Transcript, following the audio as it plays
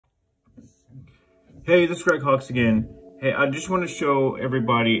Hey, this is Greg Hawks again. Hey, I just want to show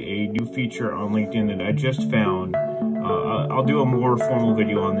everybody a new feature on LinkedIn that I just found. I'll do a more formal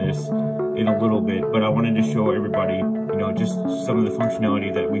video on this in a little bit, but I wanted to show everybody, just some of the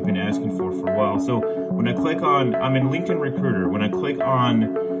functionality that we've been asking for a while. So when I click on, I'm in LinkedIn Recruiter. When I click on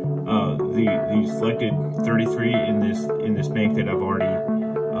the selected 33 in this bank that I've already,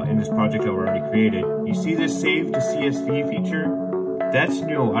 in this project I've already created, you see this Save to CSV feature? That's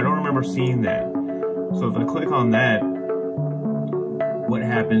new. I don't remember seeing that. So if I click on that, what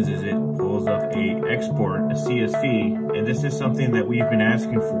happens is it pulls up a CSV, and this is something that we've been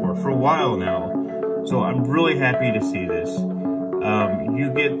asking for a while now. So I'm really happy to see this. You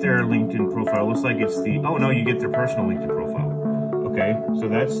get their LinkedIn profile. Looks like it's you get their personal LinkedIn profile. Okay, so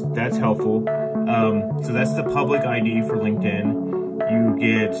that's helpful. So that's the public ID for LinkedIn. You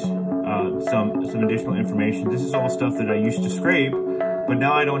get some additional information. This is all stuff that I used to scrape, but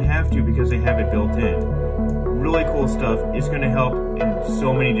now I don't have to because they have it built in. Really cool stuff. It's going to help in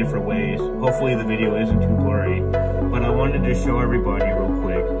so many different ways. Hopefully the video isn't too blurry, but I wanted to show everybody real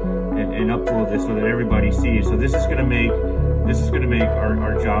quick and upload this so that everybody sees. So this is going to make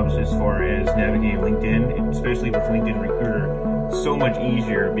our jobs as far as navigating LinkedIn, especially with LinkedIn Recruiter, so much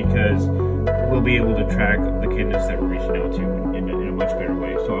easier because we'll be able to track the candidates that we're reaching out to in a much better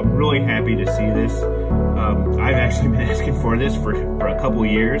way. So I'm really happy to see this. I've actually been asking for this for a couple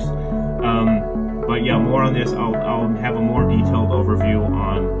years. But yeah, more on this. I'll have a more detailed overview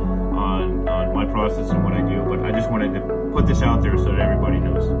on my process and what I do. But I just wanted to put this out there so that everybody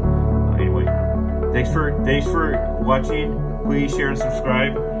knows. Anyway, thanks for watching. Please share and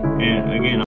subscribe. And again,